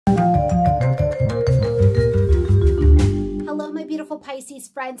Pisces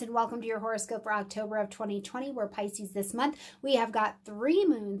friends, and welcome to your horoscope for October of 2020. We're Pisces this month. We have got 3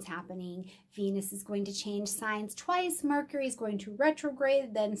 moons happening. Venus is going to change signs twice. Mercury is going to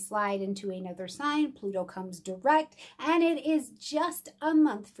retrograde, then slide into another sign. Pluto comes direct, and it is just a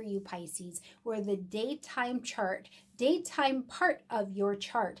month for you Pisces, where the daytime part of your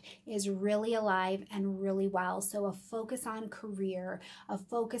chart is really alive and really well. So a focus on career, a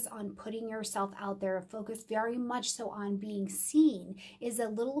focus on putting yourself out there, a focus very much so on being seen is a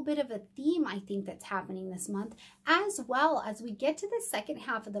little bit of a theme I think that's happening this month. As well as we get to the second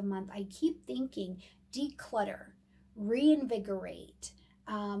half of the month, I keep thinking declutter, reinvigorate,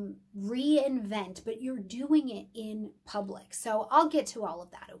 reinvent, but you're doing it in public. So I'll get to all of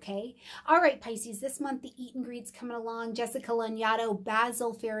that, okay? All right, Pisces, this month the eat and greets coming along. Jessica Lanyadoo,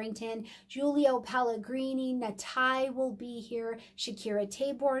 Basil Farrington, Giulio Pellegrini, Natai will be here, Shakira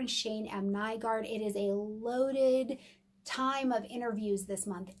Taborn, Shane M. Nygaard. It is a loaded time of interviews this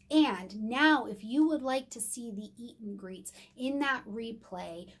month. And now if you would like to see the eat and greets in that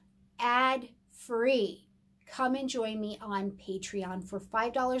replay, ad free, come and join me on Patreon. For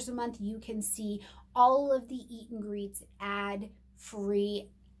 $5 a month, you can see all of the eat and greets ad free.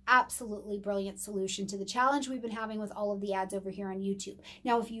 Absolutely brilliant solution to the challenge we've been having with all of the ads over here on YouTube.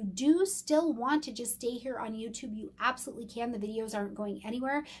 Now, if you do still want to just stay here on YouTube, you absolutely can. The videos aren't going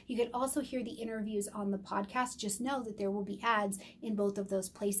anywhere. You can also hear the interviews on the podcast. Just know that there will be ads in both of those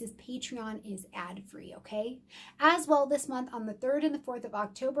places. Patreon is ad-free, okay? As well, this month on the 3rd and the 4th of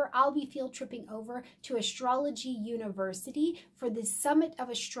October, I'll be field tripping over to Astrology University for the Summit of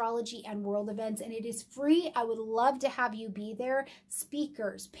Astrology and World Events, and it is free. I would love to have you be there.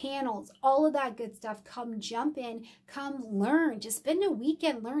 Speakers, panels, all of that good stuff. Come jump in, come learn, just spend a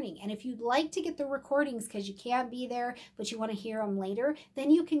weekend learning. And if you'd like to get the recordings because you can't be there, but you want to hear them later, then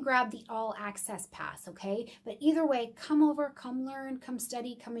you can grab the all access pass, okay? But either way, come over, come learn, come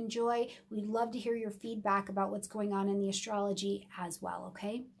study, come enjoy. We'd love to hear your feedback about what's going on in the astrology as well,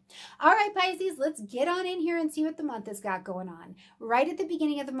 okay? All right, Pisces, let's get on in here and see what the month has got going on. Right at the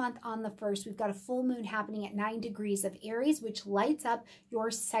beginning of the month on the 1st, we've got a full moon happening at 9 degrees of Aries, which lights up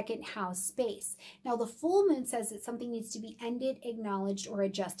your second house space. Now, the full moon says that something needs to be ended, acknowledged, or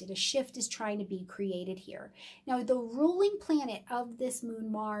adjusted. A shift is trying to be created here. Now, the ruling planet of this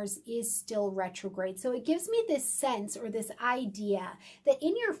moon, Mars, is still retrograde. So it gives me this sense or this idea that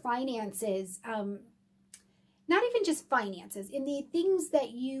in your finances, not even just finances, in the things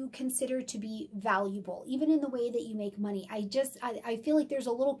that you consider to be valuable, even in the way that you make money. I feel like there's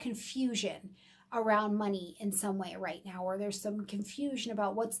a little confusion around money in some way right now, or there's some confusion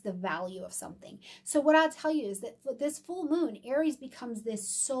about what's the value of something. So what I'll tell you is that for this full moon, Aries becomes this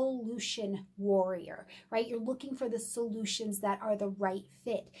solution warrior, right? You're looking for the solutions that are the right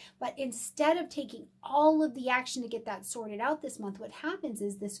fit. But instead of taking all of the action to get that sorted out this month, what happens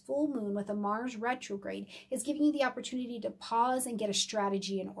is this full moon with a Mars retrograde is giving you the opportunity to pause and get a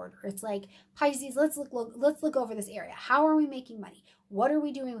strategy in order. It's like, Pisces, let's look over this area. How are we making money? What are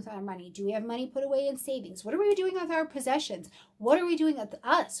we doing with our money? Do we have money put away in savings? What are we doing with our possessions? What are we doing with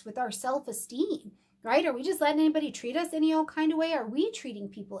us, with our self-esteem? Right? Are we just letting anybody treat us any old kind of way? Are we treating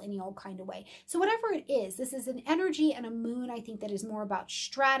people any old kind of way? So whatever it is, this is an energy and a moon, I think, that is more about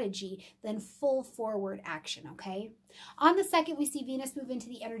strategy than full forward action, okay? On the 2nd, we see Venus move into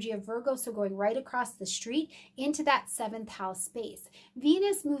the energy of Virgo, so going right across the street into that 7th house space.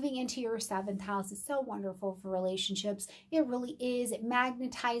 Venus moving into your 7th house is so wonderful for relationships. It really is. It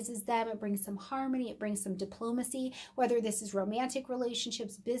magnetizes them. It brings some harmony. It brings some diplomacy, whether this is romantic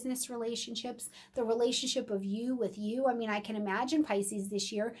relationships, business relationships, the relationship of you with you. I mean, I can imagine, Pisces, this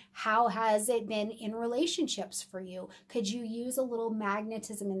year, how has it been in relationships for you? Could you use a little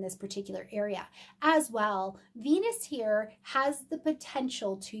magnetism in this particular area? As well, Venus here has the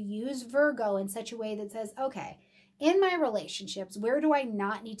potential to use Virgo in such a way that says, okay, in my relationships, where do I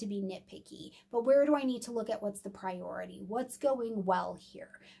not need to be nitpicky, but where do I need to look at what's the priority? What's going well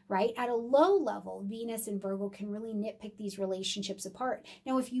here, right? At a low level, Venus and Virgo can really nitpick these relationships apart.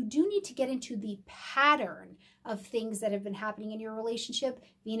 Now, if you do need to get into the pattern of things that have been happening in your relationship,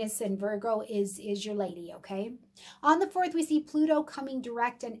 Venus and Virgo is your lady, okay? On the 4th, we see Pluto coming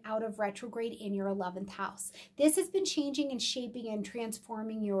direct and out of retrograde in your 11th house. This has been changing and shaping and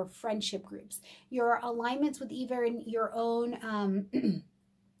transforming your friendship groups, your alignments with even your own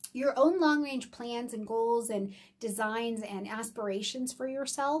long-range plans and goals and designs and aspirations for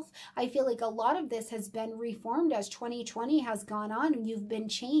yourself. I feel like a lot of this has been reformed as 2020 has gone on and you've been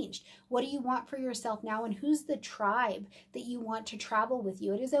changed. What do you want for yourself now, and who's the tribe that you want to travel with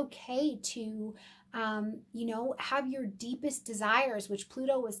you? It is okay to you know, have your deepest desires, which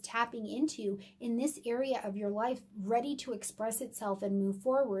Pluto was tapping into in this area of your life, ready to express itself and move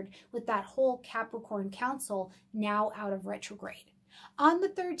forward with that whole Capricorn Council now out of retrograde. On the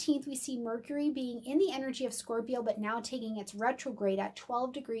 13th, we see Mercury being in the energy of Scorpio, but now taking its retrograde at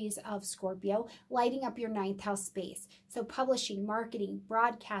 12 degrees of Scorpio, lighting up your 9th house space. So publishing, marketing,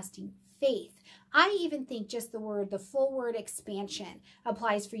 broadcasting, faith. I even think just the full word expansion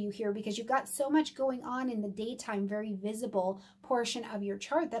applies for you here, because you've got so much going on in the daytime, very visible portion of your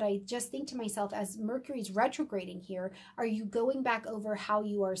chart, that I just think to myself, as Mercury's retrograding here, are you going back over how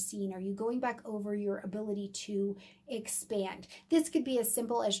you are seen? Are you going back over your ability to expand? This could be as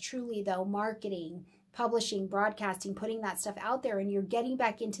simple as truly, though, marketing, publishing, broadcasting, putting that stuff out there, and you're getting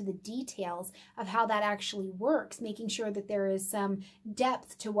back into the details of how that actually works, making sure that there is some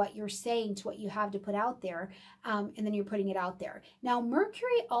depth to what you're saying, to what you have to put out there, and then you're putting it out there. Now,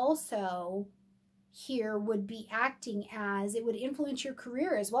 Mercury also here would be acting as, it would influence your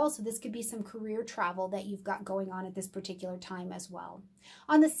career as well. So this could be some career travel that you've got going on at this particular time as well.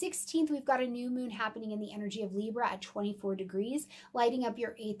 On the 16th, we've got a new moon happening in the energy of Libra at 24 degrees, lighting up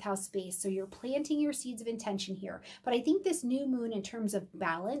your 8th house space. So you're planting your seeds of intention here. But I think this new moon, in terms of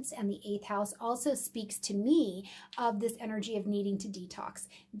balance and the 8th house, also speaks to me of this energy of needing to detox.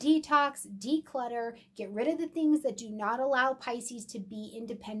 Detox, declutter, get rid of the things that do not allow Pisces to be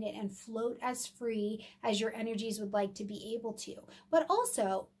independent and float as free as your energies would like to be able to. But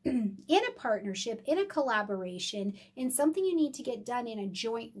also, in a partnership, in a collaboration, in something you need to get done in a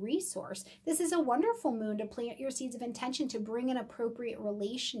joint resource, this is a wonderful moon to plant your seeds of intention to bring an appropriate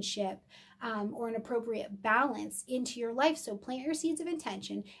relationship or an appropriate balance into your life. So plant your seeds of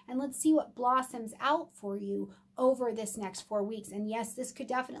intention, and let's see what blossoms out for you over this next 4 weeks. And yes, this could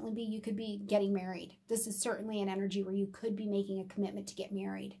definitely be, you could be getting married. This is certainly an energy where you could be making a commitment to get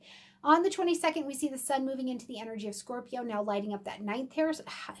married. On the 22nd, we see the sun moving into the energy of Scorpio, now lighting up that ninth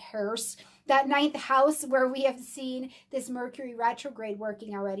house where we have seen this Mercury retrograde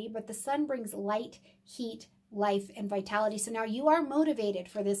working already. But the sun brings light, heat, life, and vitality. So now you are motivated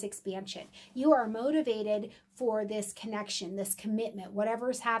for this expansion. You are motivated for this connection, this commitment, whatever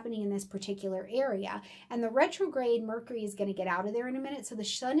is happening in this particular area. And the retrograde Mercury is going to get out of there in a minute. So the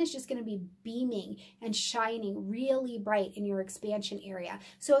sun is just going to be beaming and shining really bright in your expansion area.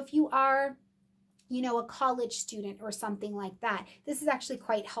 So if you are, you know, a college student or something like that, this is actually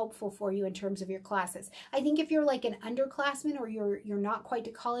quite helpful for you in terms of your classes. I think if you're like an underclassman, or you're not quite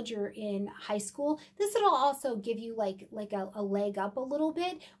to college, you're in high school, this will also give you like a leg up a little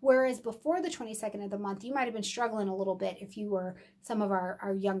bit. Whereas before the 22nd of the month, you might have been struggling a little bit if you were some of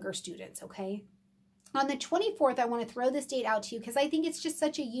our younger students, okay? On the 24th, I want to throw this date out to you because I think it's just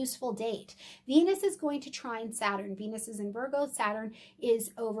such a useful date. Venus is going to trine Saturn. Venus is in Virgo. Saturn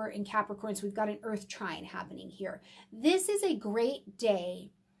is over in Capricorn. So we've got an Earth trine happening here. This is a great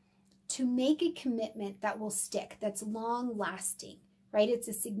day to make a commitment that will stick, that's long-lasting, right? It's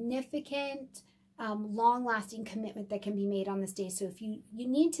a significant, long-lasting commitment that can be made on this day. So if you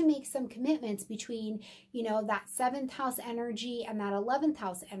need to make some commitments between, you know, that 7th house energy and that 11th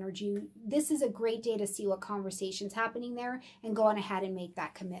house energy, this is a great day to see what conversations happening there and go on ahead and make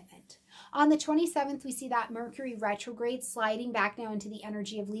that commitment. On the 27th, we see that Mercury retrograde sliding back now into the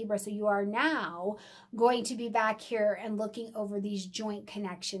energy of Libra. So you are now going to be back here and looking over these joint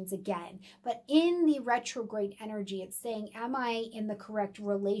connections again. But in the retrograde energy, it's saying, am I in the correct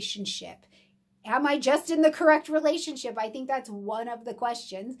relationship? Am I just in the correct relationship? I think that's one of the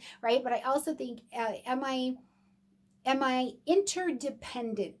questions, right? But I also think, am I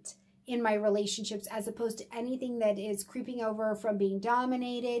interdependent in my relationships, as opposed to anything that is creeping over from being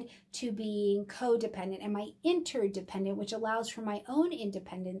dominated to being codependent? Am I interdependent, which allows for my own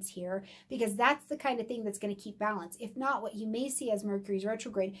independence here, because that's the kind of thing that's going to keep balance. If not, what you may see as Mercury's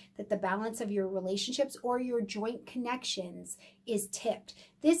retrograde, that the balance of your relationships or your joint connections is tipped.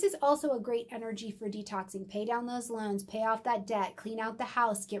 This is also a great energy for detoxing. Pay down those loans, pay off that debt, clean out the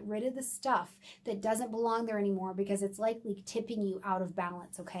house, get rid of the stuff that doesn't belong there anymore, because it's likely tipping you out of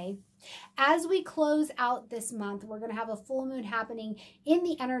balance, okay? As we close out this month, we're going to have a full moon happening in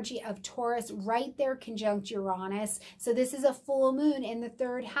the energy of Taurus, right there conjunct Uranus. So this is a full moon in the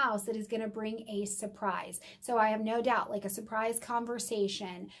 3rd house that is going to bring a surprise. So I have no doubt, like a surprise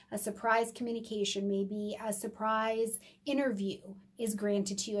conversation, a surprise communication, maybe a surprise interview is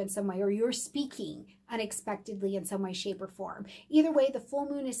granted to you in some way, or you're speaking unexpectedly in some way, shape, or form. Either way, the full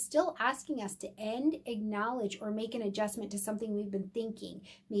moon is still asking us to end, acknowledge, or make an adjustment to something we've been thinking.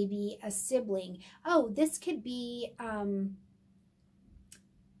 Maybe a sibling. Oh, this could be,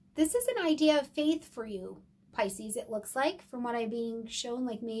 this is an idea of faith for you, Pisces, it looks like, from what I'm being shown.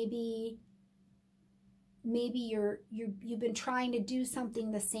 Like maybe maybe you've been trying to do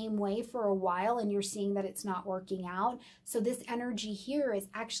something the same way for a while and you're seeing that it's not working out. So this energy here is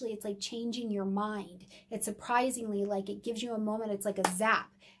actually, it's like changing your mind. It's surprisingly like it gives you a moment, it's like a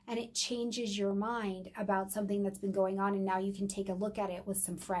zap, and it changes your mind about something that's been going on, and now you can take a look at it with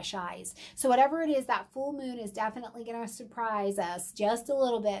some fresh eyes. So whatever it is, that full moon is definitely going to surprise us just a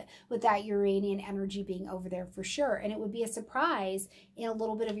little bit with that Uranian energy being over there for sure. And it would be a surprise in a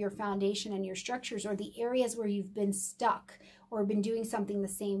little bit of your foundation and your structures, or the areas where you've been stuck or been doing something the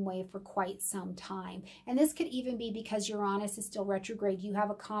same way for quite some time. And this could even be because Uranus is still retrograde. You have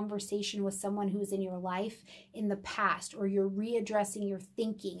a conversation with someone who's in your life in the past, or you're readdressing your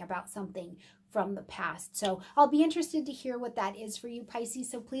thinking about something from the past. So I'll be interested to hear what that is for you,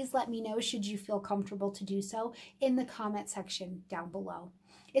 Pisces. So please let me know, should you feel comfortable to do so, in the comment section down below.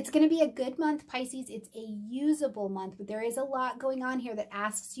 It's going to be a good month, Pisces. It's a usable month, but there is a lot going on here that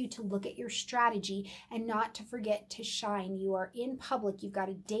asks you to look at your strategy and not to forget to shine. You are in public. You've got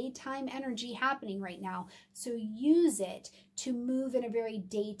a daytime energy happening right now. So use it to move in a very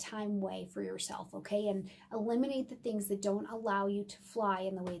daytime way for yourself, okay? And eliminate the things that don't allow you to fly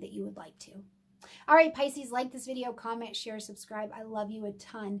in the way that you would like to. All right, Pisces, like this video, comment, share, subscribe. I love you a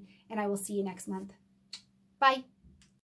ton, and I will see you next month. Bye.